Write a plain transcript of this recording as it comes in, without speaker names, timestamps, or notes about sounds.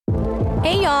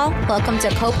Hey y'all, welcome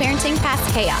to Co-Parenting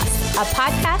Past Chaos, a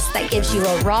podcast that gives you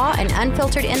a raw and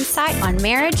unfiltered insight on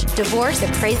marriage, divorce,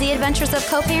 the crazy adventures of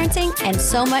co-parenting, and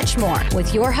so much more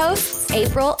with your hosts,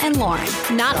 April and Lauren.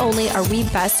 Not only are we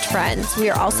best friends, we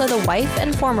are also the wife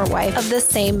and former wife of the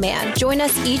same man. Join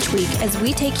us each week as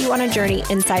we take you on a journey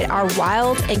inside our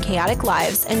wild and chaotic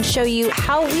lives and show you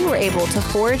how we were able to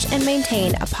forge and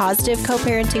maintain a positive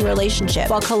co-parenting relationship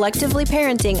while collectively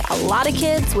parenting a lot of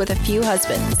kids with a few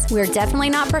husbands. We're definitely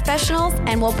not professionals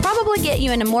and will probably get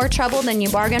you into more trouble than you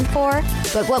bargained for,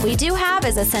 but what we do have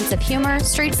is a sense of humor,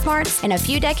 street smarts, and a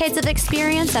few decades of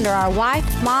experience under our wife,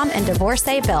 mom, and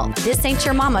divorcee belt. This ain't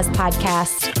your mama's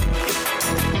podcast.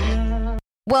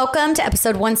 Welcome to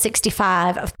episode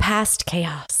 165 of Past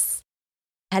Chaos.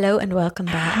 Hello and welcome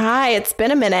back. Hi, it's been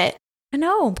a minute. I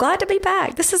know, I'm glad to be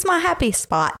back. This is my happy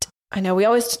spot. I know, we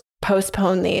always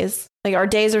postpone these. Like, our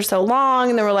days are so long,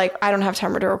 and then we're like, I don't have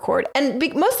time to record. And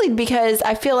mostly because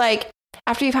I feel like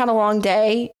after you've had a long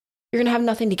day, you're going to have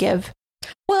nothing to give.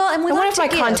 Well, and what if my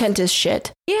content is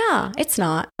shit? Yeah, it's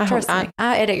not. Trust me.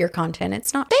 I edit your content.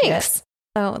 It's not Thanks. shit.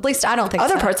 So at least I don't think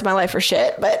Other so. parts of my life are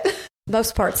shit, but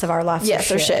most parts of our life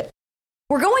yes, are they're shit.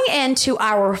 We're going into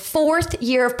our 4th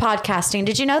year of podcasting.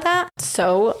 Did you know that?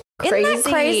 So crazy. Isn't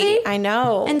that crazy? I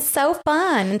know. And so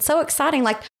fun and so exciting.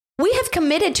 Like, we have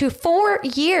committed to 4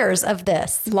 years of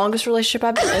this. Longest relationship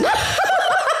I've been in.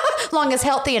 Longest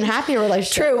healthy and happy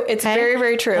relationship. True. It's very,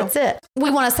 very true. That's it. We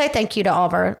want to say thank you to all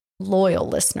of our loyal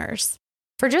listeners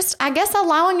for just, I guess,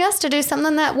 allowing us to do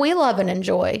something that we love and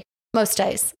enjoy most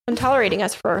days. And tolerating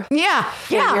us for 4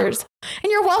 years.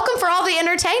 And you're welcome for all the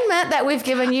entertainment that we've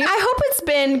given you. I hope it's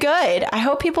been good. I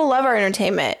hope people love our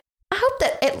entertainment. I hope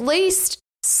that at least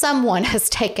someone has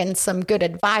taken some good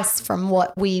advice from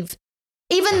what we've,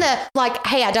 even the, like,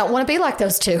 hey, I don't want to be like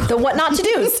those two. The what not to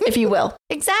do's, if you will.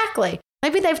 Exactly.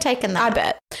 Maybe they've taken that. I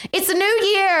bet. It's a new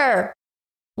year.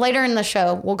 Later in the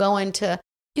show, we'll go into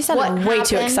You sounded way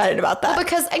too excited about that. Well,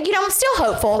 because, you know, I'm still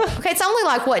hopeful. Okay, it's only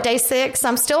like, day 6?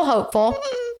 I'm still hopeful.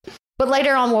 But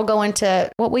later on, we'll go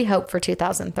into what we hope for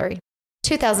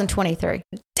 2023.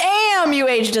 Damn, you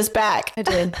aged us back. I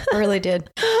did. I really did.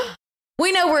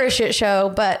 We know we're a shit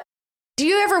show, but do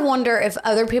you ever wonder if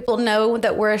other people know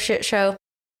that we're a shit show?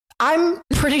 I'm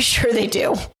pretty sure they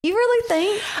do. You really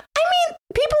think? I mean,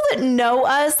 people that know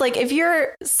us, like, if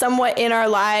you're somewhat in our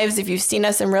lives, if you've seen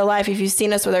us in real life, if you've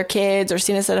seen us with our kids or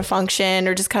seen us at a function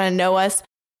or just kind of know us,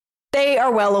 they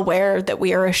are well aware that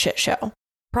we are a shit show.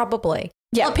 Probably.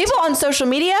 Yeah. Well, people on social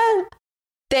media,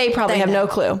 they probably have no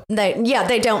clue. They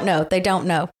don't know. They don't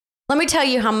know. Let me tell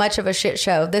you how much of a shit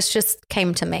show this just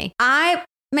came to me.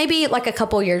 Maybe like a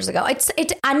couple years ago. I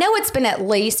know it's been at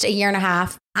least a year and a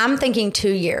half. I'm thinking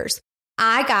 2 years.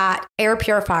 I got air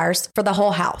purifiers for the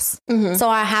whole house. Mm-hmm. So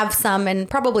I have some in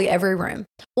probably every room.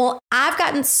 Well, I've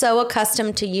gotten so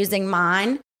accustomed to using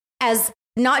mine as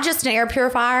not just an air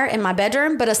purifier in my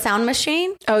bedroom, but a sound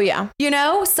machine. Oh, yeah. You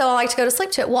know, so I like to go to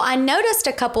sleep to it. Well, I noticed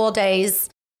a couple of days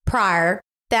prior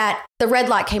that the red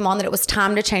light came on that it was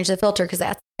time to change the filter because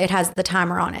it has the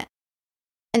timer on it.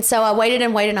 And so I waited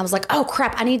and waited and I was like, oh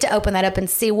crap, I need to open that up and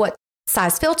see what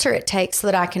size filter it takes so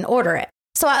that I can order it.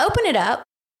 So I open it up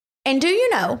and do you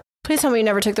know? Please tell me you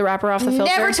never took the wrapper off the filter.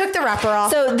 Never took the wrapper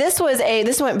off. So this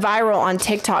went viral on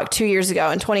TikTok 2 years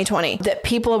ago in 2020 that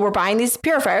people were buying these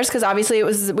purifiers because obviously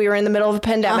we were in the middle of a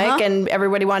pandemic and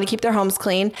everybody wanted to keep their homes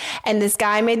clean. And this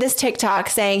guy made this TikTok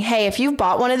saying, hey, if you've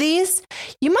bought one of these,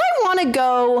 you might want to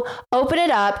go open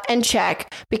it up and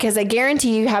check because I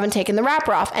guarantee you haven't taken the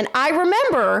wrapper off. And I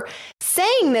remember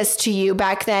saying this to you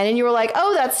back then and you were like,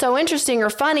 oh, that's so interesting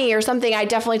or funny or something. I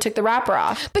definitely took the wrapper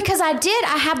off. Because I did.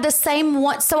 I have the same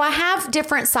one. So I have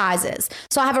different sizes.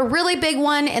 So I have a really big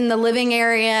one in the living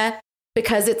area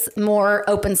because it's more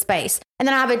open space. And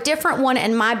then I have a different one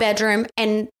in my bedroom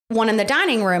and one in the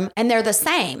dining room, and they're the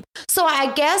same. So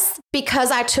I guess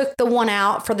because I took the one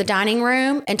out for the dining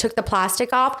room and took the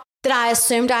plastic off, that I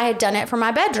assumed I had done it for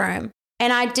my bedroom.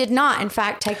 And I did not, in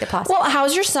fact, take the plastic. Well,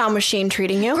 how's your sound machine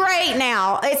treating you? Great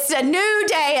now. It's a new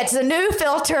day. It's a new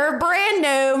filter, brand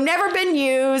new, never been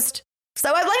used. So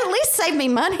it at least saved me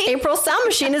money. April's sound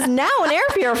machine is now an air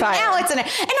purifier. Now it's and I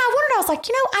wondered, I was like,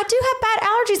 I do have bad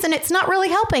allergies and it's not really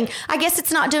helping. I guess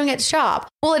it's not doing its job.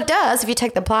 Well, it does if you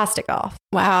take the plastic off.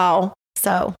 Wow.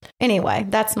 So anyway,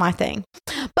 that's my thing.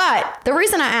 But the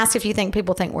reason I asked if you think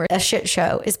people think we're a shit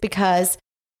show is because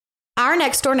our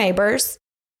next door neighbors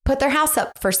put their house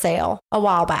up for sale a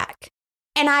while back.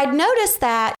 And I'd noticed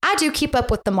that I do keep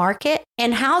up with the market,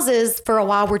 and houses for a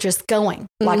while were just going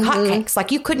like hotcakes.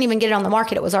 Like you couldn't even get it on the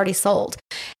market. It was already sold.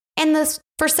 And the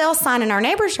for sale sign in our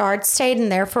neighbor's yard stayed in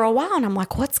there for a while. And I'm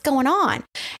like, what's going on?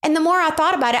 And the more I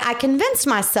thought about it, I convinced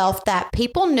myself that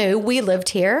people knew we lived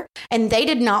here and they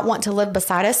did not want to live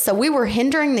beside us. So we were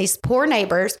hindering these poor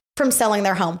neighbors from selling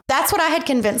their home. That's what I had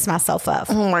convinced myself of.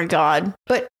 Oh my God.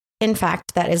 But in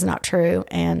fact, that is not true.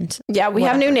 And yeah, we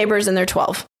have new neighbors and they're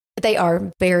 12. They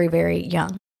are very, very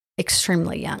young,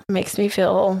 extremely young. Makes me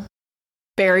feel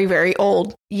very, very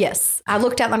old. Yes. I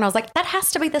looked out and I was like, that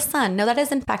has to be the son. No, that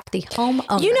is in fact the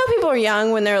homeowner. You know, people are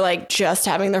young when they're like just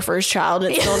having their first child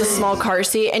and it's still in a small car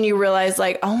seat. And you realize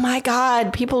like, oh my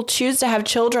God, people choose to have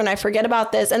children. I forget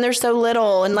about this. And they're so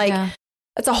little. And like,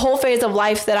 it's a whole phase of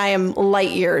life that I am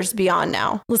light years beyond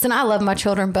now. Listen, I love my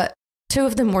children, but 2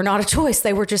 of them were not a choice.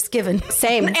 They were just given.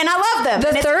 Same. And I love them.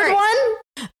 The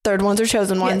third ones are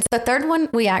chosen ones. Yes, the third one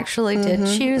we actually did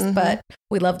choose, but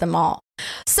we love them all.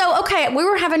 So, okay, we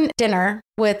were having dinner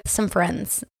with some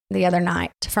friends the other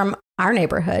night from our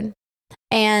neighborhood.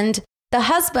 And the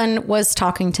husband was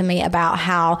talking to me about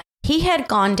how he had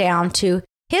gone down to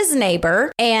his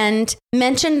neighbor and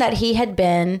mentioned that he had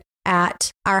been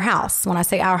at our house. When I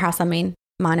say our house, I mean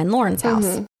mine and Lauren's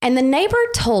house. And the neighbor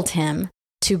told him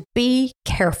to be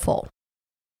careful.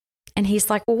 And he's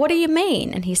like, well, what do you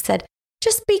mean? And he said,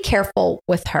 just be careful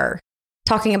with her,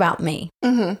 talking about me.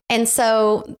 And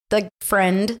so the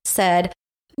friend said,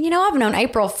 you know, I've known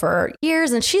April for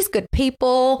years and she's good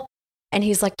people. And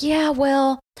he's like, yeah,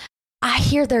 well, I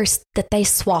hear that they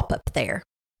swap up there.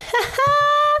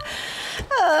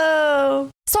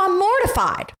 Oh. So I'm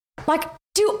mortified. Like,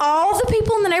 do all the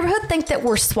people in the neighborhood think that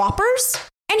we're swappers?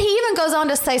 And he even goes on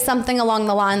to say something along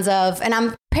the lines of, and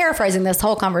I'm paraphrasing this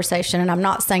whole conversation and I'm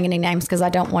not saying any names because I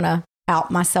don't want to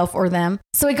out myself or them.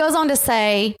 So he goes on to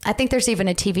say, I think there's even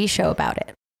a TV show about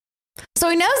it. So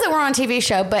he knows that we're on a TV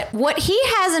show, but what he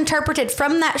has interpreted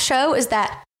from that show is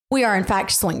that we are in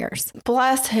fact swingers.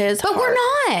 Bless his heart. But we're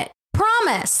not.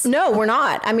 Promise. No, we're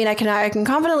not. I mean, I can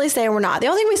confidently say we're not. The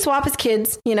only thing we swap is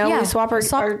kids. You know, we swap our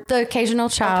the occasional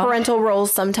child. Parental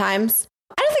roles sometimes.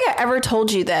 I don't think I ever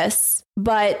told you this,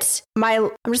 but I'm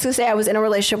just going to say I was in a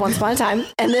relationship once upon a time,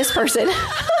 and this person.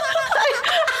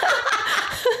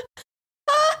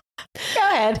 Go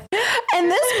ahead. And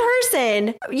this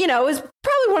person, you know, is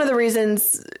probably one of the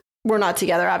reasons we're not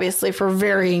together, obviously, for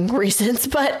varying reasons.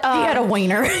 But he had a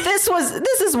wiener. This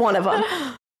is one of them.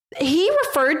 He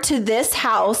referred to this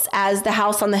house as the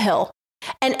house on the hill.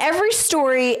 And every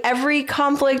story, every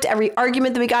conflict, every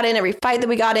argument that we got in, every fight that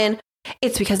we got in,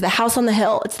 it's because the house on the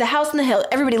hill. It's the house on the hill.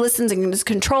 Everybody listens and is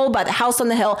controlled by the house on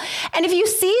the hill. And if you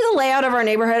see the layout of our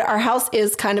neighborhood, our house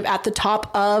is kind of at the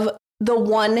top of the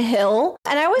one hill.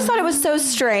 And I always thought it was so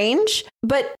strange.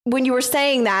 But when you were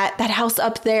saying that house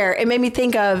up there, it made me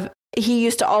think of, he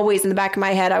used to always, in the back of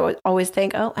my head, I would always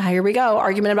think, oh, here we go.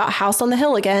 Argument about house on the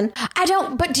hill again.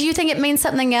 But do you think it means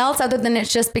something else other than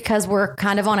it's just because we're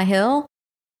kind of on a hill?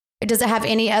 Does it have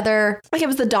any other? Like it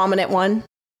was the dominant one.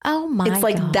 Oh my God. It's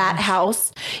like that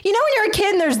house. You know, when you're a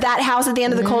kid and there's that house at the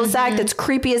end of the cul-de-sac that's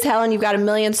creepy as hell and you've got a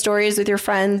million stories with your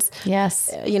friends.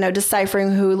 Yes. You know,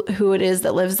 deciphering who it is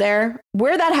that lives there.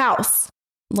 We're that house.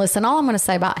 Listen, all I'm going to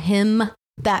say about him,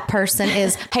 that person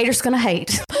is haters going to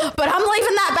hate. But I'm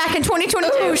leaving that back in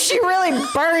 2022. Ooh, she really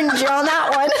burned you on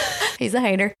that one. He's a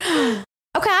hater.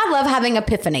 Okay, I love having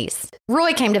epiphanies.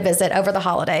 Roy came to visit over the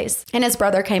holidays and his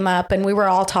brother came up and we were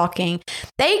all talking.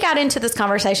 They got into this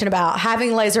conversation about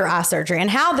having laser eye surgery and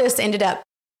how this ended up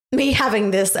me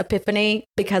having this epiphany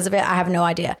because of it. I have no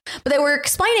idea. But they were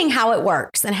explaining how it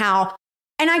works and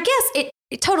I guess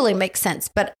it totally makes sense,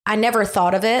 but I never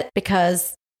thought of it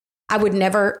because I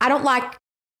don't like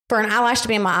for an eyelash to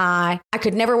be in my eye. I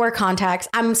could never wear contacts.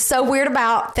 I'm so weird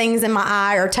about things in my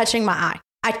eye or touching my eye.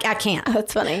 I can't.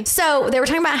 That's funny. So they were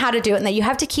talking about how to do it and that you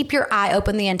have to keep your eye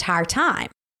open the entire time.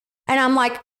 And I'm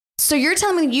like, so you're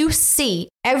telling me you see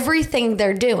everything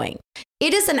they're doing?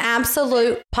 It is an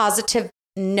absolute positive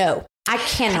no. I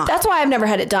cannot. That's why I've never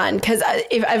had it done because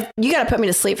you got to put me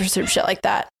to sleep for some shit like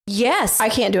that. Yes. I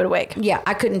can't do it awake. Yeah,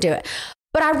 I couldn't do it.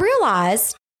 But I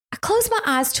realized I close my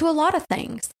eyes to a lot of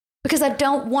things. Because I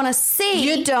don't want to see.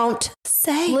 You don't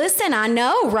say. Listen, I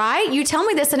know, right? You tell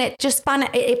me this and it just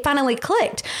finally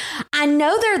clicked. I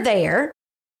know they're there,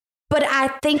 but I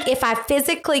think if I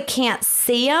physically can't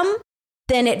see them,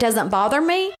 then it doesn't bother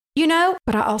me, you know?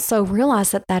 But I also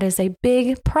realize that is a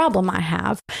big problem I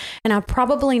have. And I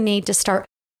probably need to start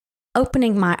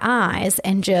opening my eyes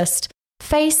and just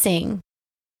facing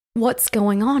what's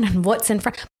going on and what's in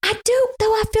front. I do,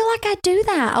 though. I feel like I do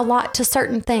that a lot to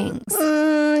certain things.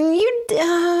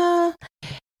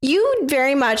 You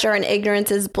very much are an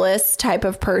ignorance is bliss type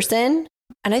of person.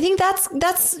 And I think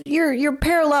that's your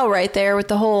parallel right there with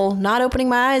the whole not opening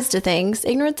my eyes to things.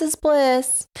 Ignorance is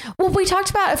bliss. Well, we talked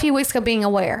about a few weeks ago being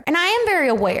aware, and I am very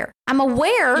aware. I'm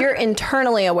aware. You're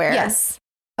internally aware. Yes,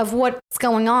 of what's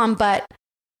going on, but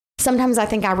sometimes I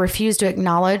think I refuse to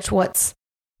acknowledge what's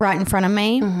right in front of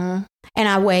me. Mm-hmm. And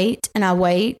I wait and I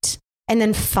wait. And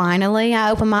then finally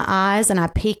I open my eyes and I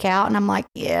peek out and I'm like,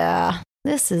 yeah,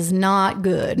 this is not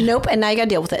good. Nope. And now you got to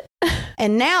deal with it.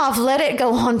 And now I've let it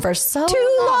go on for so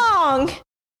too long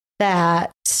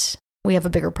that we have a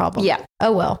bigger problem. Yeah.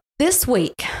 Oh, well, this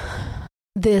week.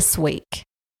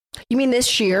 You mean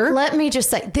this year? Let me just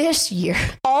say this year.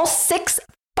 All 6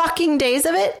 fucking days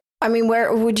of it? I mean,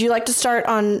 where would you like to start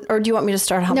on, or do you want me to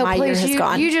start how my year has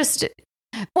gone?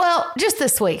 Just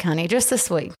this week, honey, just this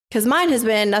week. Because mine has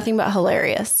been nothing but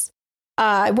hilarious.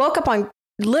 I woke up on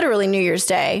literally New Year's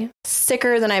Day,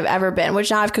 sicker than I've ever been, which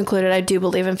now I've concluded I do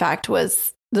believe, in fact,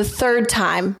 was the 3rd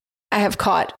time I have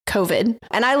caught COVID.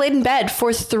 And I laid in bed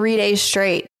for 3 days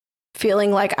straight,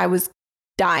 feeling like I was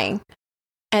dying.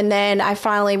 And then I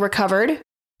finally recovered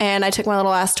and I took my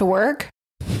little ass to work.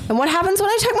 And what happens when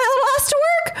I took my little ass to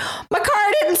work? My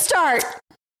car didn't start.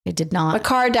 It did not. My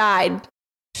car died.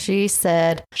 She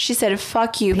said,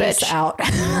 fuck you, peace bitch. out.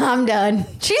 I'm done.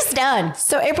 She's done.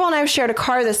 So April and I have shared a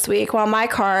car this week while my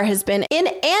car has been in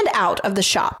and out of the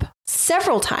shop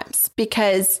several times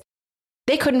because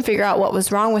they couldn't figure out what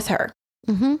was wrong with her.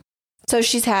 Mm-hmm. So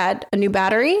she's had a new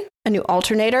battery, a new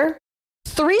alternator,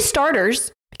 3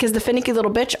 starters because the finicky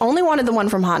little bitch only wanted the one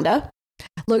from Honda.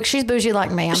 Look, she's bougie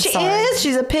like me. She sorry. is.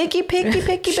 She's a picky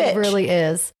bitch. She really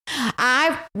is.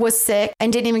 I was sick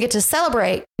and didn't even get to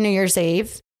celebrate New Year's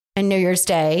Eve and New Year's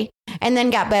Day, and then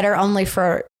got better only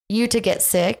for you to get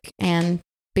sick and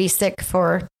be sick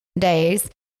for days.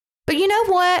 But you know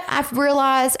what? I've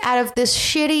realized out of this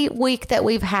shitty week that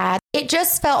we've had, it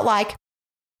just felt like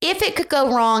if it could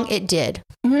go wrong, it did.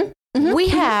 Mm-hmm. Mm-hmm. We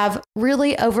have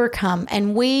really overcome,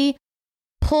 and we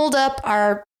pulled up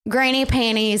our granny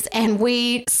panties and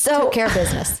we took care of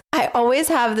business. I always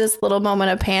have this little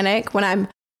moment of panic when I'm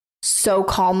so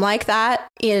calm like that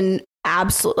in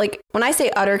absolute, like when I say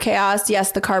utter chaos,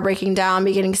 yes, the car breaking down,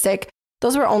 me getting sick,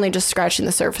 those were only just scratching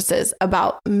the surfaces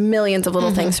about millions of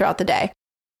little things throughout the day.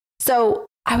 So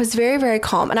I was very, very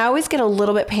calm. And I always get a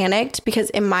little bit panicked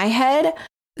because in my head,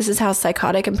 this is how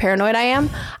psychotic and paranoid I am.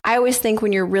 I always think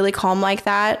when you're really calm like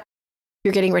that,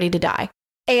 you're getting ready to die.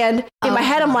 And in my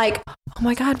head, I'm like, oh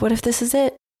my God, what if this is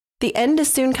it? The end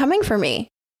is soon coming for me.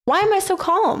 Why am I so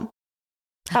calm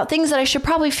about things that I should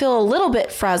probably feel a little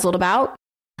bit frazzled about?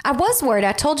 I was worried.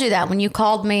 I told you that when you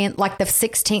called me, like the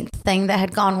 16th thing that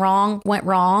had went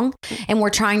wrong. And we're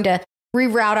trying to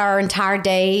reroute our entire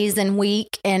days and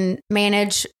week and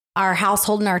manage our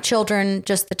household and our children,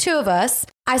 just the 2 of us.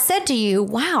 I said to you,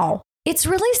 wow, it's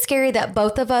really scary that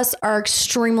both of us are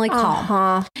extremely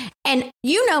calm. And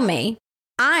you know me.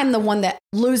 I'm the one that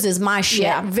loses my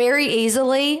shit very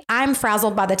easily. I'm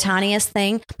frazzled by the tiniest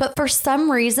thing. But for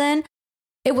some reason,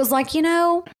 it was like,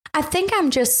 I think I'm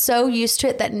just so used to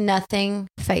it that nothing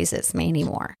phases me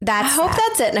anymore. I hope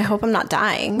that's it. And I hope I'm not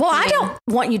dying. Well, I don't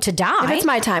want you to die. If it's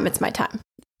my time, it's my time.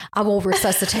 I will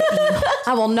resuscitate you.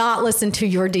 I will not listen to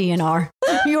your DNR.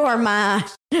 You are mine.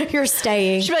 You're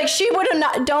staying. She'd be like, she would have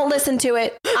not. Don't listen to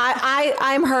it.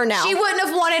 I'm her now. She wouldn't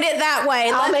have wanted it that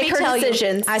way. I'll make her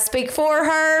decisions. I speak for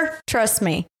her. Trust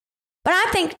me. But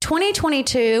I think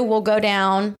 2022 will go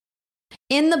down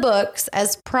in the books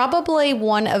as probably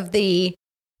one of the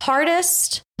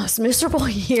hardest, most miserable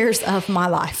years of my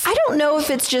life. I don't know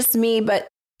if it's just me, but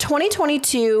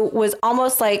 2022 was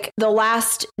almost like the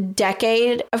last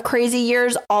decade of crazy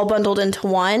years all bundled into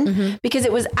one because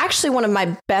it was actually one of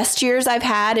my best years I've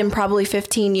had in probably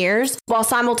 15 years while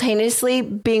simultaneously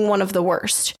being one of the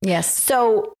worst. Yes.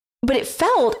 So, but it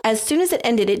felt as soon as it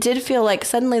ended, it did feel like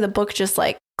suddenly the book just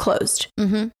like closed.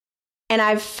 Mm-hmm. And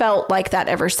I've felt like that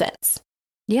ever since.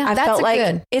 Yeah, I felt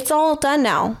like it's all done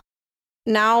now.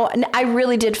 Now, I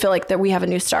really did feel like that we have a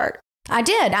new start. I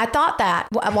did. I thought that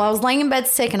while I was laying in bed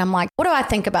sick and I'm like, what do I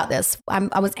think about this?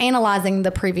 I was analyzing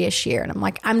the previous year and I'm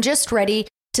like, I'm just ready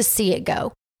to see it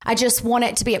go. I just want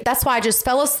it to be. That's why I just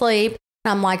fell asleep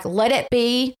and I'm like, let it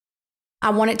be. I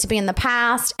want it to be in the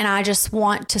past and I just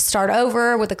want to start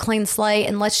over with a clean slate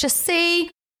and let's just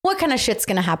see what kind of shit's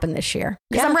going to happen this year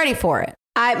because I'm ready for it.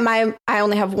 I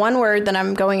only have one word that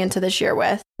I'm going into this year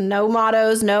with. No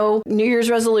mottos, no New Year's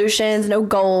resolutions, no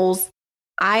goals.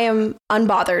 I am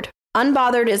unbothered.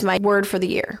 Unbothered is my word for the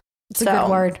year. It's a good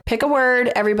word. Pick a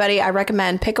word, everybody. I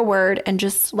recommend pick a word and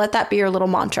just let that be your little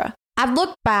mantra. I've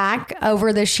looked back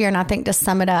over this year and I think to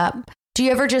sum it up, do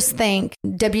you ever just think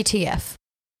WTF?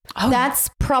 Oh, that's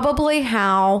probably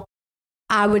how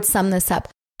I would sum this up.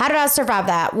 How did I survive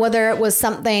that? Whether it was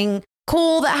something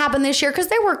cool that happened this year, because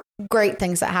there were great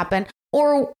things that happened,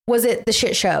 or was it the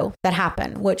shit show that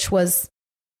happened, which was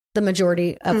the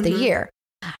majority of the year.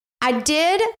 I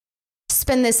did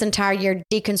spend this entire year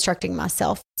deconstructing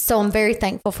myself. So I'm very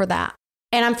thankful for that.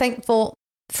 And I'm thankful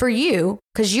for you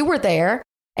because you were there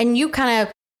and you kind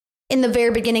of in the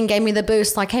very beginning gave me the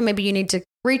boost like, hey, maybe you need to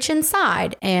reach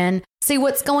inside and see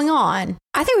what's going on.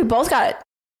 I think we both got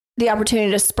the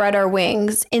opportunity to spread our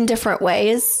wings in different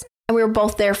ways. And we were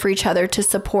both there for each other to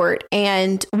support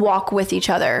and walk with each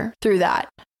other through that.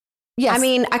 Yes. I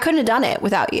mean, I couldn't have done it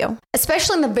without you.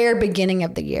 Especially in the very beginning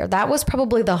of the year. That was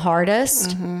probably the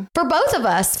hardest for both of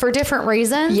us for different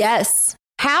reasons. Yes.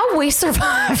 How we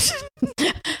survived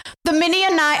the many a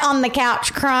night on the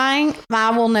couch crying,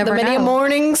 I will never know. The many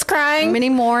mornings crying. Many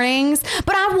mornings.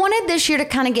 But I wanted this year to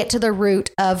kind of get to the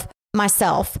root of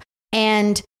myself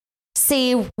and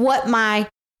see what my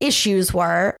issues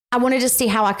were. I wanted to see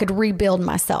how I could rebuild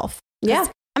myself. Yeah.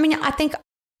 I mean, I think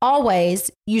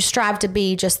always you strive to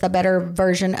be just the better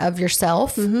version of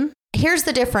yourself. Here's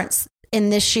the difference in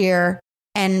this year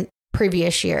and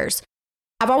previous years.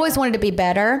 I've always wanted to be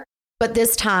better, but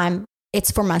this time it's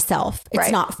for myself.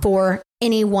 It's not for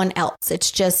anyone else.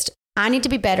 It's just, I need to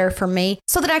be better for me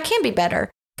so that I can be better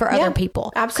for other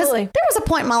people. Absolutely. There was a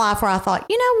point in my life where I thought,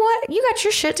 you know what? You got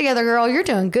your shit together, girl. You're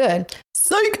doing good.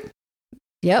 Psych.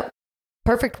 Yep.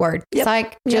 Perfect word. Yep.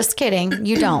 Psych. Just kidding.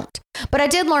 You don't. But I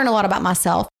did learn a lot about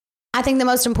myself. I think the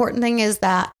most important thing is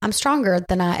that I'm stronger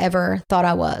than I ever thought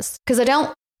I was because I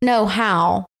don't know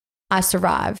how I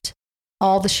survived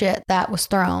all the shit that was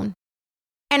thrown.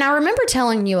 And I remember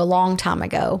telling you a long time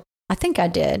ago, I think I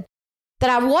did, that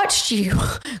I watched you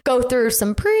go through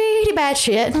some pretty bad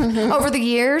shit over the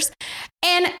years.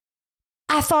 And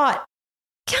I thought,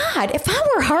 God, if I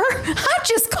were her, I'd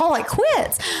just call it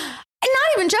quits. And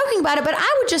not even joking about it, but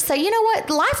I would just say, you know what?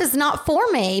 Life is not for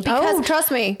me. Because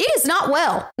trust me. It is not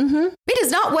well. It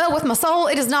is not well with my soul.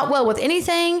 It is not well with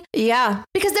anything. Yeah.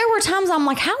 Because there were times I'm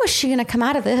like, how is she going to come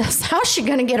out of this? How is she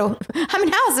going to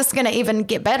how is this going to even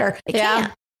get better? It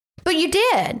can't. But you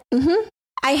did.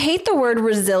 I hate the word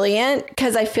resilient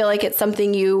because I feel like it's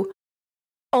something you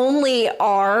only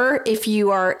are if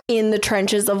you are in the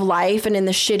trenches of life and in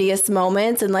the shittiest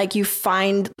moments and like you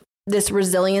find this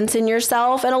resilience in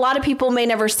yourself. And a lot of people may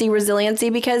never see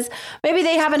resiliency because maybe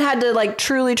they haven't had to like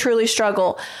truly, truly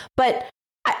struggle. But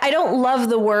I don't love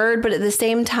the word, but at the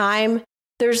same time,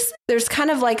 there's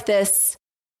kind of like this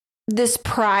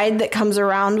pride that comes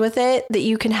around with it that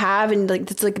you can have. And like,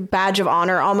 it's like a badge of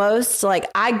honor almost. So like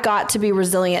I got to be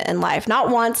resilient in life, not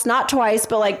once, not twice,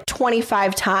 but like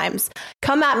 25 times.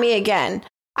 Come at me again.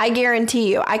 I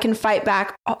guarantee you I can fight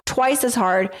back twice as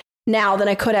hard now than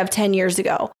I could have 10 years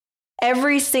ago.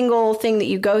 Every single thing that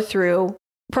you go through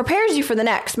prepares you for the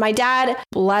next. My dad,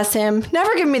 bless him,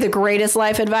 never gave me the greatest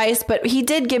life advice, but he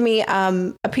did give me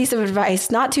a piece of advice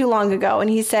not too long ago. And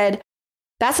he said,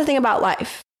 that's the thing about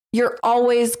life. You're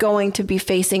always going to be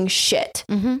facing shit.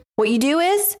 What you do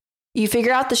is you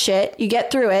figure out the shit, you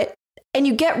get through it, and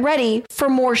you get ready for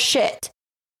more shit.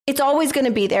 It's always going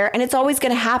to be there and it's always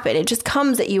going to happen. It just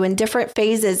comes at you in different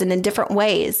phases and in different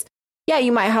ways. Yeah,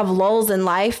 you might have lulls in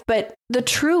life, but the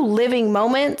true living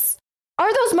moments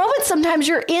are those moments sometimes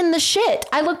you're in the shit.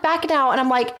 I look back now and I'm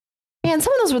like, man,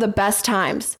 some of those were the best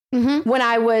times. When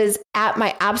I was at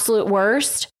my absolute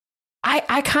worst.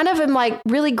 I kind of am like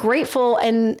really grateful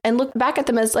and look back at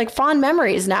them as like fond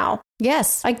memories now.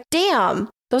 Yes. Like, damn,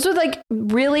 those are like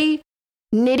really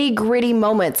nitty gritty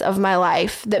moments of my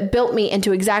life that built me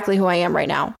into exactly who I am right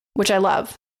now, which I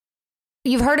love.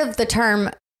 You've heard of the term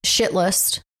shit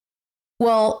list.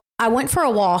 Well, I went for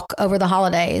a walk over the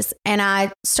holidays and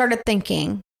I started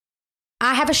thinking,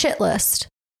 I have a shit list.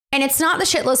 And it's not the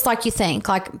shit list like you think,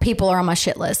 like people are on my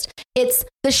shit list. It's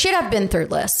the shit I've been through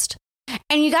list.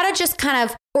 And you got to just kind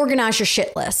of organize your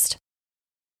shit list.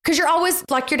 Because you're always,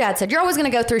 like your dad said, you're always going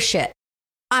to go through shit.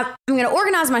 I'm going to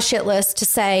organize my shit list to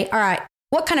say, all right,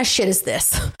 what kind of shit is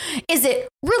this? Is it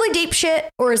really deep shit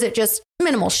or is it just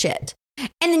minimal shit?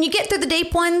 And then you get through the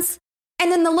deep ones and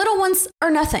then the little ones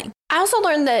are nothing. I also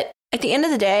learned that at the end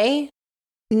of the day,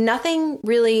 nothing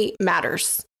really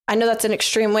matters. I know that's an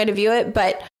extreme way to view it,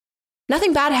 but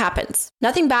nothing bad happens.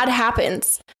 Nothing bad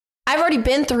happens. I've already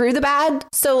been through the bad.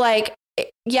 So like,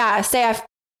 yeah, say I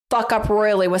fuck up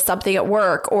royally with something at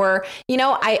work or, you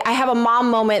know, I have a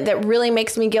mom moment that really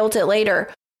makes me guilt it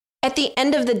later. At the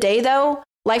end of the day, though,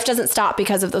 life doesn't stop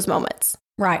because of those moments.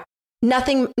 Right.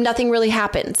 Nothing really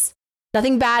happens.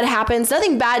 Nothing bad happens.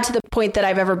 Nothing bad to the point that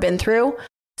I've ever been through.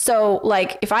 So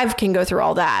like, if I can go through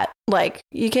all that, like,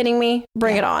 you kidding me?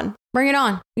 Bring it on. Bring it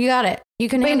on. You got it. You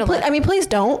can handle it. I mean, please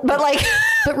don't. But like,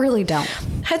 but really don't.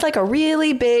 I had like a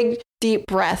really big, deep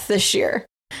breath this year.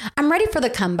 I'm ready for the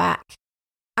comeback.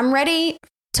 I'm ready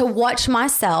to watch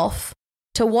myself,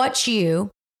 to watch you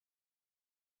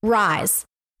rise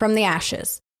from the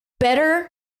ashes better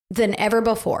than ever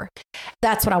before.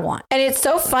 That's what I want. And it's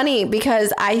so funny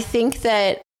because I think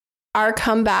that our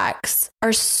comebacks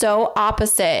are so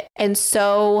opposite, and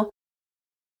so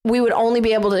we would only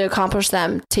be able to accomplish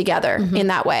them together in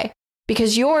that way,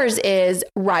 because yours is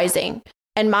rising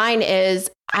and mine is,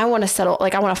 I want to settle,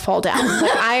 like I want to fall down.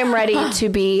 Like I am ready to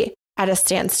be at a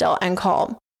standstill and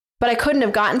calm, but I couldn't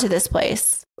have gotten to this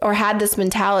place or had this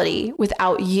mentality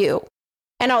without you.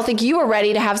 And I don't think you were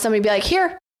ready to have somebody be like,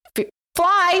 here,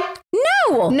 fly.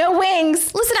 No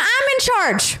wings. Listen, I'm in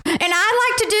charge and I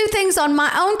like to do things on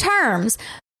my own terms.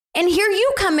 And here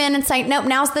you come in and say, nope,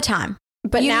 now's the time.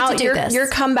 But now your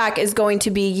comeback is going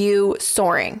to be you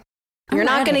soaring. You're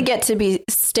not going to get to be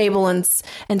stable and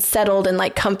settled and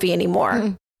like comfy anymore.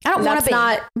 I don't want to be.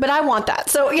 But I want that.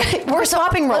 So yeah, we're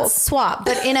swapping roles. Let's swap,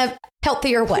 but in a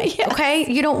healthier way. Yeah.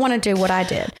 Okay. You don't want to do what I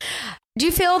did. Do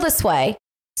you feel this way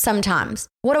sometimes?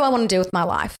 What do I want to do with my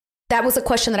life? That was a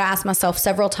question that I asked myself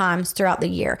several times throughout the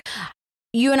year.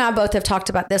 You and I both have talked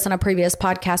about this on a previous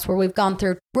podcast where we've gone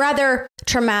through rather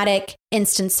traumatic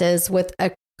instances with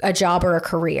a job or a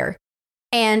career.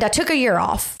 And I took a year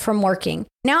off from working.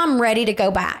 Now I'm ready to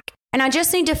go back. And I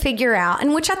just need to figure out,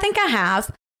 and which I think I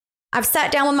have, I've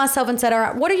sat down with myself and said, all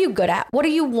right, what are you good at? What do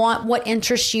you want? What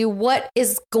interests you? What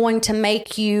is going to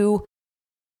make you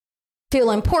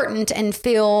feel important and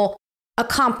feel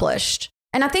accomplished?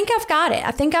 And I think I've got it.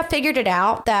 I think I figured it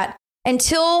out that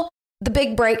until the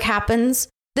big break happens,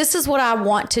 this is what I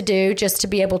want to do just to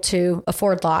be able to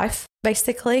afford life,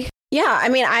 basically. Yeah. I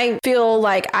mean, I feel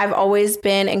like I've always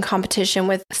been in competition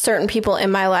with certain people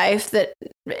in my life that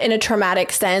in a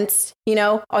traumatic sense, you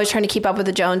know, always trying to keep up with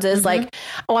the Joneses. Like,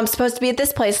 oh, I'm supposed to be at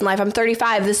this place in life. I'm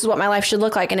 35. This is what my life should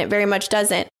look like. And it very much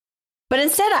doesn't. But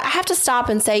instead, I have to stop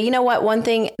and say, you know what? One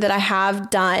thing that I have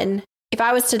done, if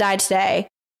I was to die today,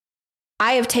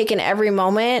 I have taken every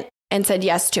moment and said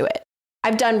yes to it.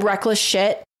 I've done reckless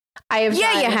shit. I have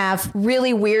done you have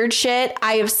really weird shit.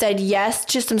 I have said yes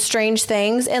to some strange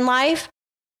things in life.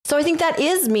 So I think that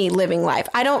is me living life.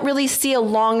 I don't really see a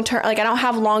long-term, like I don't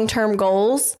have long-term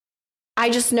goals. I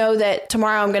just know that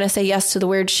tomorrow I'm going to say yes to the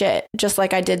weird shit, just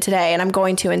like I did today. And I'm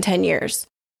going to in 10 years.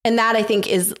 And that I think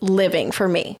is living for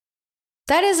me.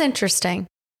 That is interesting.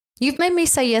 You've made me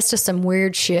say yes to some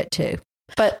weird shit too.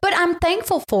 But I'm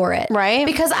thankful for it. Right.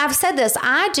 Because I've said this,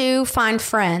 I do find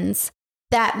friends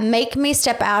that make me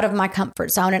step out of my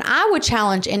comfort zone. And I would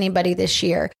challenge anybody this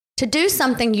year to do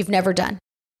something you've never done.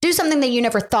 Do something that you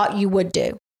never thought you would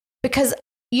do. Because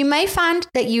you may find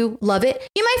that you love it.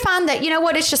 You may find that, you know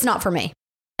what, it's just not for me.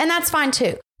 And that's fine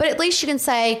too. But at least you can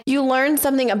say you learn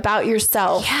something about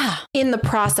yourself in the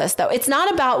process, though. It's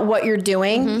not about what you're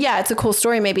doing. Yeah, it's a cool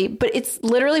story maybe, but it's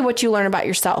literally what you learn about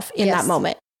yourself in that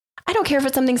moment. I don't care if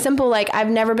it's something simple like I've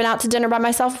never been out to dinner by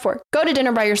myself before. Go to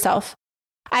dinner by yourself.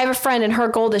 I have a friend and her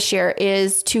goal this year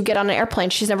is to get on an airplane.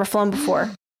 She's never flown before.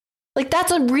 Like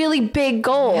that's a really big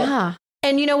goal. Yeah.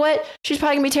 And you know what? She's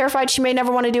probably gonna be terrified. She may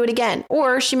never want to do it again.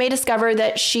 Or she may discover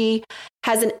that she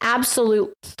has an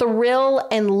absolute thrill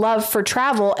and love for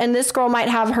travel. And this girl might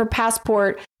have her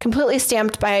passport completely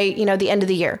stamped by, you know, the end of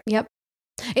the year. Yep.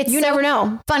 You never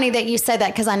know. Funny that you say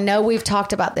that because I know we've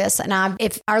talked about this. And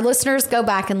if our listeners go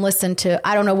back and listen to,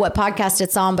 I don't know what podcast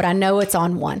it's on, but I know it's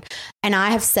on one. And I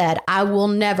have said, I will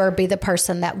never be the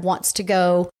person that wants to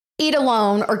go eat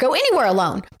alone or go anywhere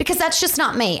alone because that's just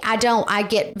not me. I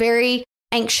get very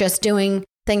anxious doing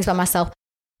things by myself.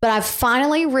 But I've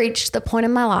finally reached the point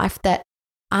in my life that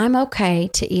I'm okay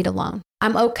to eat alone.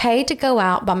 I'm okay to go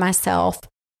out by myself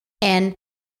and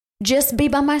just be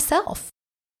by myself.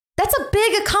 That's a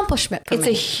big accomplishment for me. It's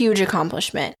a huge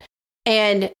accomplishment.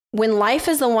 And when life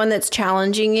is the one that's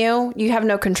challenging you, you have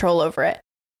no control over it.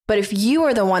 But if you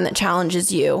are the one that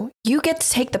challenges you, you get to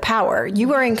take the power.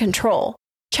 You are in control.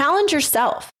 Challenge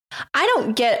yourself. I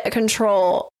don't get a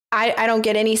control. I don't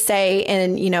get any say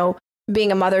in, you know,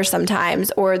 being a mother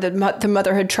sometimes or the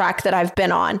motherhood track that I've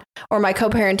been on or my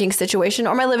co-parenting situation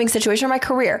or my living situation or my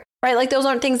career, right? Like those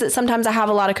aren't things that sometimes I have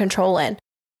a lot of control in.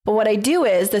 But what I do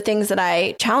is the things that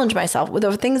I challenge myself with,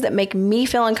 the things that make me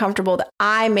feel uncomfortable, that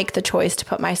I make the choice to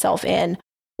put myself in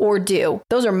or do.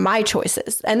 Those are my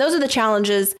choices. And those are the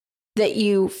challenges that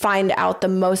you find out the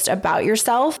most about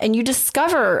yourself. And you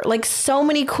discover like so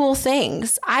many cool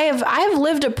things. I have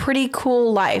lived a pretty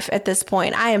cool life at this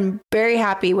point. I am very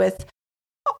happy with,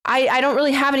 I don't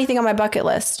really have anything on my bucket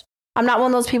list. I'm not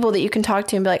one of those people that you can talk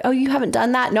to and be like, oh, you haven't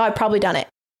done that? No, I've probably done it.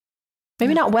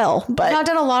 Maybe not well, but. No, I've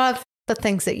done a lot of the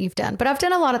things that you've done, but I've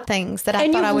done a lot of things that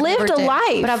I thought I would never do. And you've lived a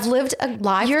life. But I've lived a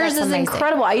life. Yours is amazing.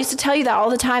 Incredible. I used to tell you that all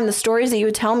the time. The stories that you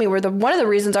would tell me were one of the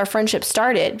reasons our friendship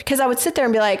started, because I would sit there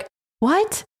and be like,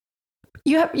 what?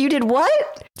 You did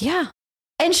what? Yeah.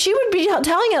 And she would be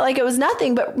telling it like it was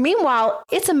nothing. But meanwhile,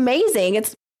 it's amazing.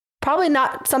 It's probably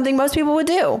not something most people would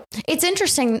do. It's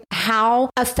interesting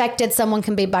how affected someone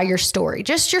can be by your story,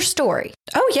 just your story.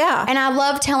 Oh, yeah. And I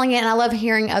love telling it, and I love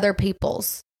hearing other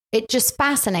people's. It just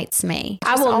fascinates me.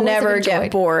 I will never get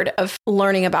bored of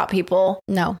learning about people.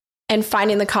 No. And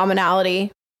finding the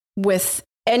commonality with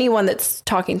anyone that's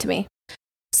talking to me.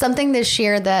 Something this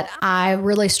year that I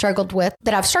really struggled with,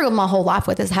 that I've struggled my whole life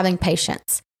with, is having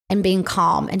patience and being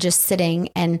calm and just sitting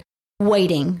and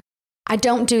waiting. I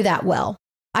don't do that well.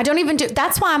 I don't even do.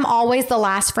 That's why I'm always the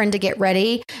last friend to get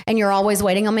ready and you're always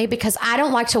waiting on me, because I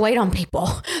don't like to wait on people.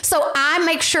 So I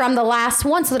make sure I'm the last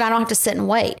one so that I don't have to sit and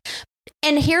wait.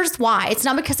 And here's why. It's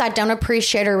not because I don't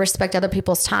appreciate or respect other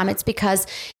people's time. It's because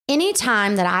any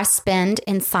time that I spend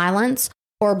in silence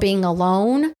or being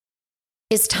alone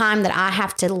is time that I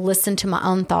have to listen to my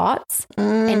own thoughts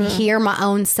and hear my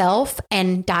own self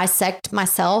and dissect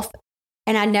myself.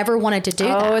 And I never wanted to do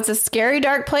that. Oh, it's a scary,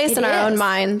 dark place in our own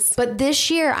minds. But this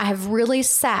year I have really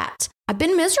sat. I've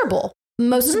been miserable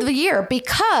most of the year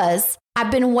because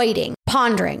I've been waiting,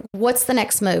 pondering. What's the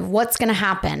next move? What's going to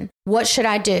happen? What should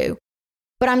I do?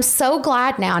 But I'm so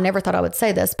glad now. I never thought I would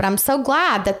say this, but I'm so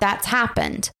glad that that's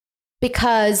happened,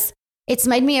 because it's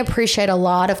made me appreciate a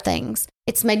lot of things.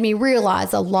 It's made me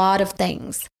realize a lot of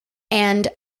things. And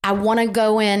I want to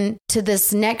go into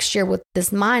this next year with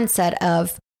this mindset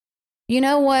of, you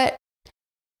know what?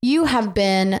 You have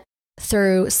been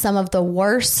through some of the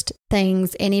worst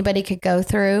things anybody could go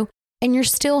through, and you're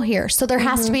still here. So there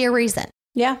has to be a reason.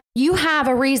 Yeah. You have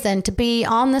a reason to be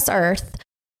on this earth.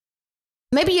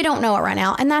 Maybe you don't know it right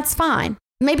now, and that's fine.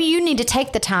 Maybe you need to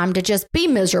take the time to just be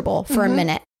miserable for a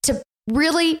minute to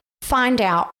really find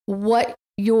out what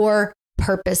your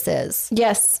purpose is.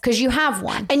 Yes. Because you have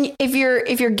one. And if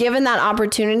you're given that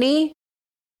opportunity,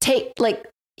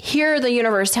 hear the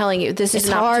universe telling you this is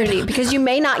an opportunity, because you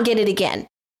may not get it again.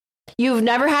 You've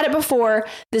never had it before.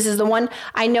 This is the one.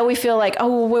 I know we feel like,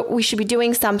 oh, we should be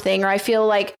doing something, or I feel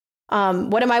like,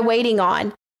 what am I waiting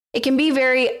on? It can be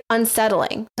very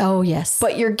unsettling. Oh, yes.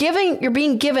 But you're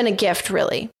being given a gift,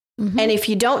 really. Mm-hmm. And if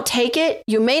you don't take it,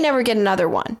 you may never get another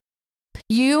one.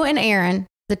 You and Aaron,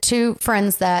 the two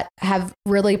friends that have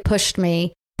really pushed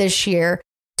me this year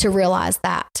to realize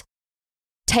that.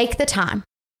 Take the time.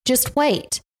 Just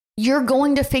wait. You're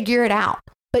going to figure it out.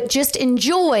 But just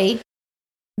enjoy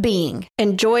being.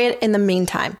 Enjoy it in the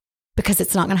meantime. Because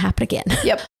it's not going to happen again.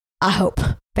 Yep. I hope.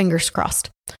 Fingers crossed.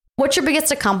 What's your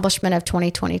biggest accomplishment of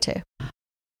 2022?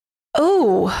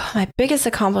 Oh, my biggest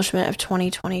accomplishment of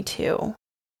 2022.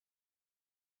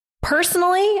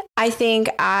 Personally, I think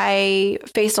I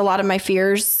faced a lot of my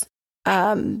fears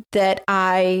that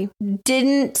I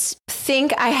didn't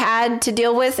think I had to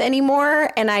deal with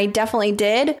anymore. And I definitely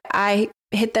did. I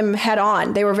hit them head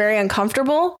on. They were very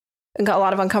uncomfortable and got a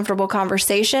lot of uncomfortable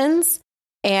conversations.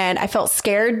 And I felt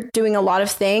scared doing a lot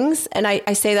of things. And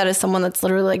I say that as someone that's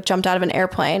literally like jumped out of an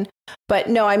airplane. But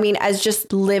no, I mean, as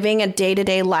just living a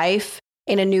day-to-day life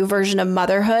in a new version of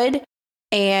motherhood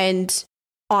and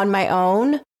on my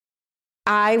own,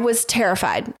 I was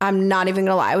terrified. I'm not even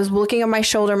gonna lie. I was looking at my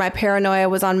shoulder. My paranoia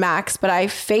was on max, but I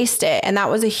faced it. And that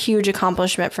was a huge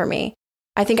accomplishment for me.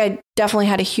 I think I definitely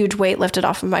had a huge weight lifted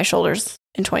off of my shoulders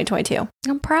in 2022.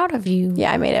 I'm proud of you.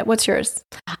 Yeah, I made it. What's yours?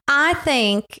 I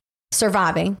think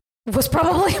surviving was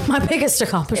probably my biggest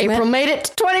accomplishment. April made it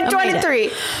to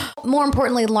 2023. More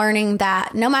importantly, learning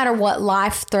that no matter what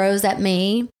life throws at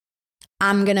me,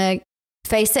 I'm going to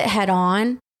face it head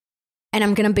on and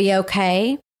I'm going to be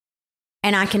okay.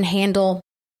 And I can handle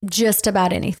just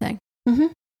about anything. Mm-hmm.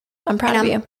 I'm proud of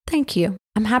you. Thank you.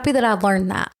 I'm happy that I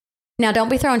learned that. Now, don't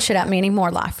be throwing shit at me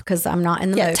anymore, life, because I'm not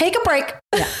in the mood. Take a break.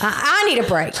 Yeah, I need a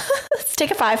break. Let's take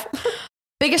a 5.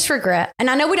 Biggest regret. And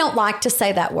I know we don't like to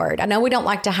say that word. I know we don't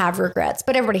like to have regrets,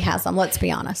 but everybody has them. Let's be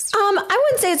honest. I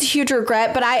wouldn't say it's a huge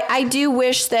regret, but I do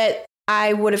wish that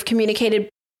I would have communicated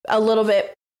a little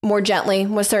bit more gently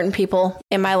with certain people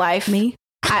in my life. Me?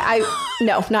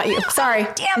 No, not you. Sorry.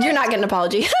 You're not getting an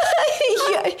apology.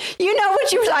 you know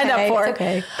what you signed up for. It's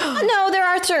okay. No, there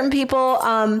are certain people.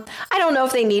 I don't know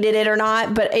if they needed it or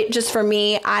not, but it just for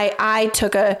me, I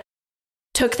took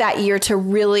that year to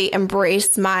really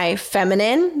embrace my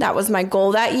feminine. That was my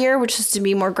goal that year, which is to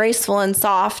be more graceful and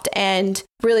soft and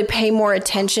really pay more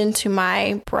attention to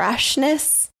my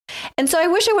brashness And so I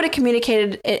wish I would have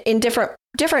communicated in different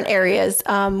areas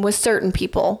with certain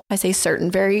people. I say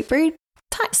certain, very, very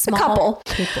small, a couple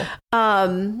people.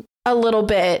 A little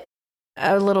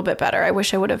bit better. I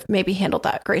wish I would have maybe handled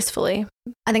that gracefully.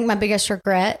 I think my biggest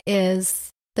regret is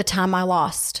the time I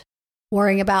lost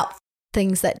worrying about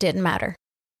things that didn't matter.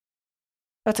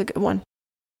 That's a good one.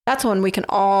 That's one we can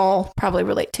all probably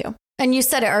relate to. And you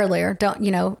said it earlier,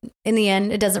 in the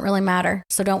end, it doesn't really matter.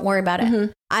 So don't worry about it.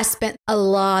 Mm-hmm. I spent a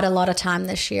lot of time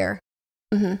this year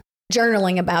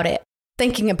journaling about it,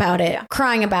 thinking about it,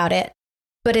 crying about it.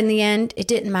 But in the end, it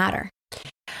didn't matter.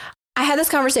 I had this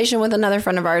conversation with another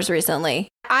friend of ours recently.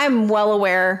 I'm well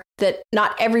aware that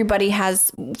not everybody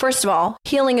has, first of all,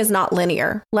 healing is not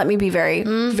linear. Let me be very,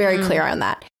 very clear on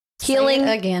that. Healing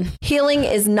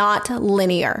is not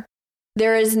linear.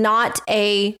 There is not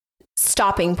a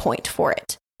stopping point for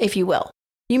it, if you will.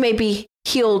 You may be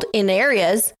healed in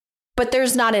areas, but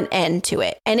there's not an end to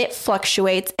it. And it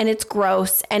fluctuates and it's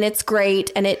gross and it's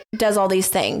great and it does all these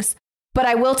things. But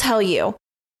I will tell you,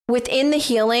 within the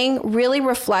healing, really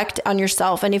reflect on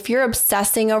yourself. And if you're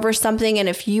obsessing over something and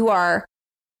if you are,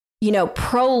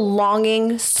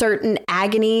 prolonging certain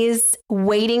agonies,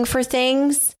 waiting for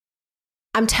things,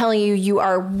 I'm telling you, you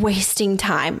are wasting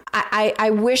time.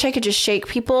 I wish I could just shake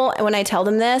people when I tell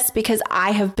them this, because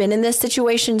I have been in this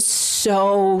situation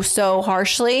so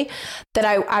harshly that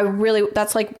I really,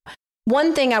 that's like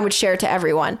one thing I would share to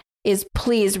everyone is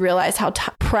please realize how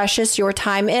precious your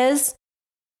time is.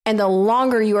 And the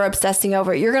longer you are obsessing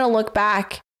over it, you're going to look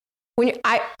back.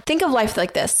 I think of life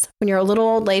like this, when you're a little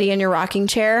old lady in your rocking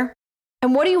chair.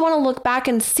 And what do you want to look back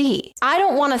and see? I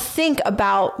don't want to think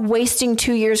about wasting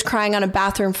 2 years crying on a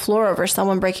bathroom floor over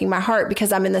someone breaking my heart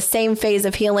because I'm in the same phase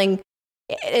of healing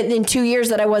in 2 years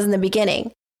that I was in the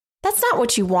beginning. That's not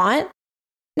what you want.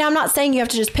 Now, I'm not saying you have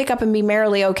to just pick up and be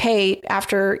merrily okay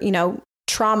after,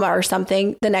 trauma or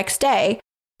something the next day,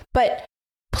 but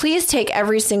please take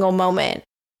every single moment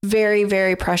very,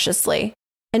 very preciously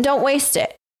and don't waste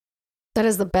it. That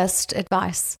is the best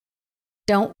advice.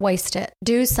 Don't waste it.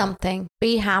 Do something.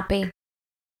 Be happy.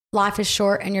 Life is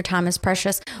short and your time is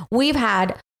precious. We've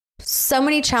had so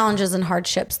many challenges and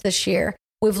hardships this year.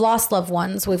 We've lost loved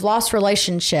ones. We've lost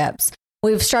relationships.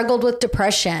 We've struggled with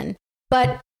depression.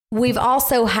 But we've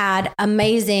also had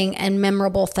amazing and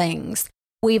memorable things.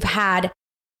 We've had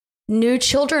new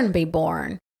children be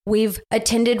born. We've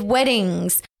attended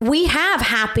weddings. We have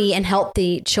happy and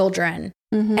healthy children.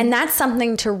 Mm-hmm. And that's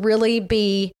something to really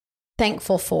be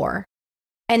thankful for.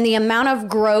 And the amount of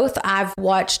growth I've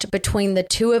watched between the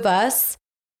two of us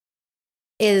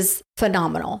is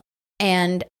phenomenal.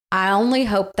 And I only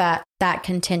hope that that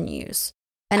continues.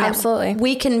 And absolutely,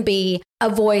 we can be a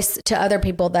voice to other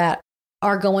people that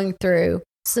are going through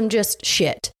some just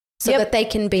shit so that they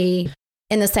can be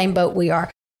in the same boat we are.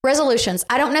 Resolutions.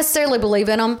 I don't necessarily believe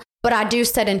in them, but I do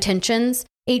set intentions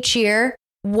each year.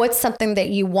 What's something that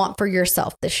you want for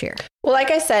yourself this year? Well,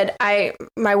 like I said,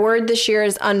 my word this year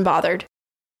is unbothered.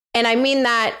 And I mean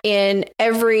that in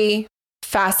every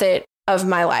facet of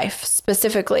my life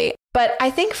specifically. But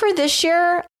I think for this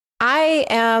year, I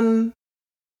am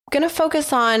going to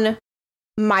focus on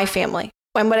my family.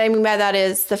 And what I mean by that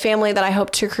is the family that I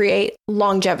hope to create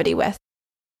longevity with.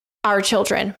 Our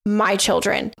children, my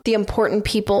children, the important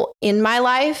people in my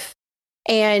life,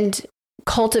 and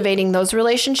cultivating those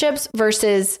relationships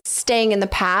versus staying in the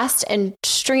past and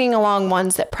stringing along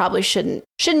ones that probably shouldn't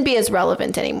be as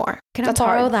relevant anymore. Can I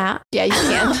borrow that? Yeah, you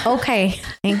can. Okay.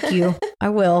 Thank you. I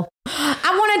will.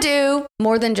 I want to do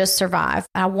more than just survive.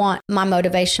 I want my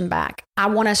motivation back. I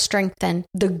want to strengthen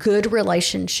the good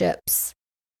relationships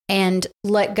and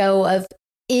let go of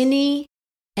any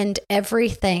and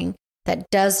everything that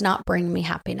does not bring me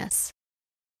happiness.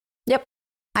 Yep.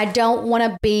 I don't want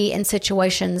to be in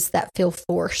situations that feel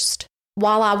forced.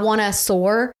 While I want to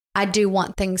soar, I do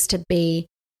want things to be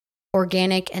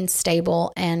organic and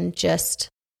stable and just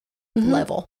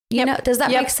level. You know, does that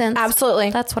make sense?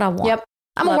 Absolutely. That's what I want. Yep.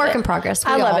 I'm a work in progress.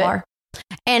 We I love all it. are.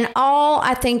 And all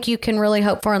I think you can really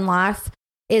hope for in life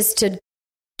is to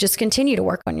just continue to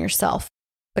work on yourself,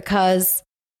 because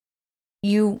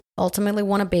you ultimately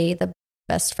want to be the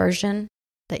best version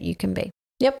that you can be.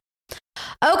 Yep.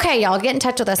 Okay, y'all, get in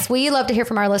touch with us. We love to hear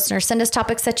from our listeners. Send us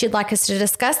topics that you'd like us to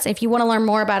discuss. If you want to learn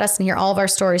more about us and hear all of our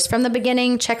stories from the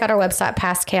beginning, check out our website,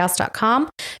 pastchaos.com.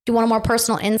 If you want a more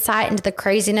personal insight into the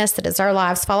craziness that is our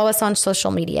lives, follow us on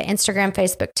social media, Instagram,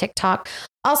 Facebook, TikTok.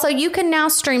 Also, you can now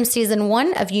stream season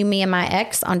 1 of You, Me, and My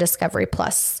Ex on Discovery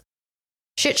Plus.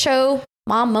 Shit show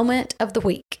mom moment of the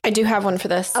week. I do have one for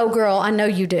this. Oh, girl, I know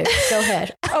you do. Go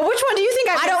ahead. Oh, which one do you think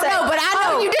I don't know, but I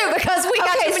know you do because we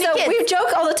got too many kids. We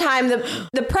joke all the time.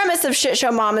 The premise of Shit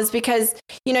Show Mom is because,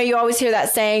 you always hear that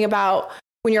saying about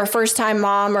when you're a first-time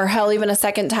mom or hell, even a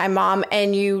second-time mom,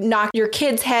 and you knock your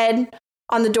kid's head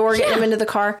on the door, getting them into the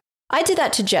car. I did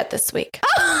that to Jet this week.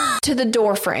 To the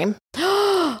door frame.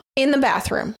 In the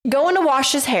bathroom. Going to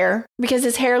wash his hair because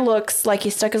his hair looks like he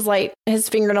stuck his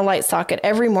finger in a light socket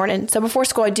every morning. So before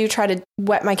school, I do try to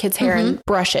wet my kid's hair and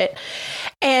brush it.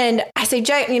 And I say,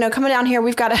 Jet, coming down here,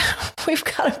 we've got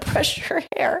to brush your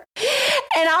hair.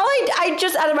 And I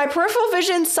just out of my peripheral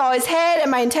vision saw his head,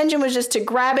 and my intention was just to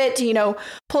grab it, to,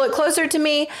 pull it closer to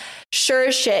me. Sure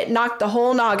as shit, knocked the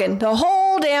whole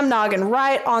damn noggin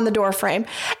right on the door frame.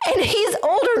 And he's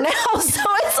older now, so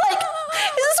it's like,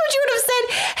 is this what you would have said?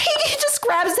 He just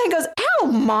grabs his head and goes, ow,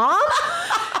 Mom.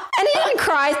 And he didn't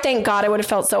cry. Thank God. I would have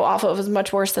felt so awful. It was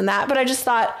much worse than that. But I just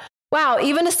thought, wow,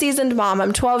 even a seasoned mom,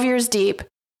 I'm 12 years deep.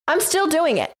 I'm still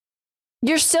doing it.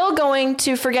 You're still going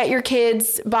to forget your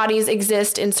kids' bodies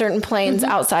exist in certain planes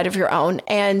outside of your own.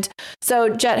 And so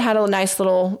Jet had a nice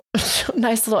little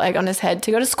egg on his head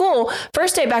to go to school.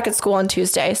 First day back at school on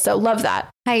Tuesday. So love that.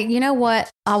 Hey, you know what?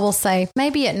 I will say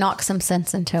maybe it knocked some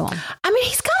sense into him. I mean,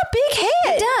 he's got a big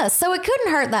head. It does. So it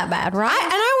couldn't hurt that bad, right?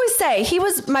 And I always say he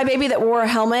was my baby that wore a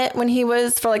helmet when he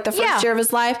was for like the first year of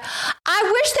his life.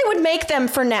 I wish they would make them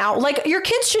for now. Like your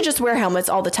kids should just wear helmets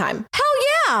all the time. Hell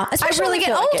yeah. Especially when they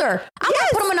get older. I'm going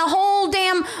to put them in a whole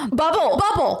damn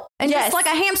bubble and just like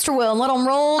a hamster wheel and let them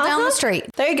roll down the street.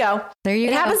 There you go.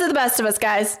 It happens to the best of us,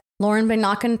 guys. Lauren been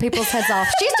knocking people's heads off.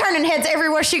 She's turning heads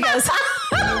everywhere she goes.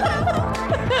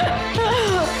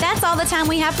 That's all the time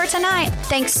we have for tonight.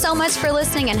 Thanks so much for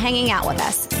listening and hanging out with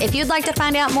us. If you'd like to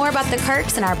find out more about the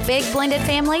Kirks and our big blended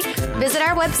family, visit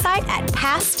our website at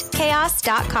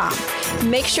pastchaos.com.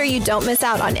 Make sure you don't miss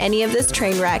out on any of this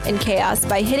train wreck and chaos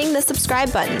by hitting the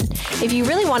subscribe button. If you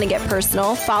really want to get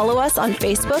personal, follow us on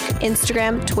Facebook,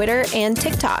 Instagram, Twitter, and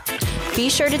TikTok. Be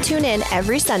sure to tune in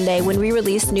every Sunday when we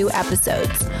release new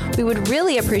episodes. We would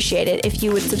really appreciate it if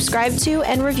you would subscribe to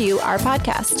and review our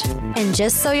podcast. And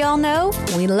just so y'all know,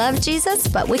 we love Jesus,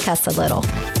 but we cuss a little.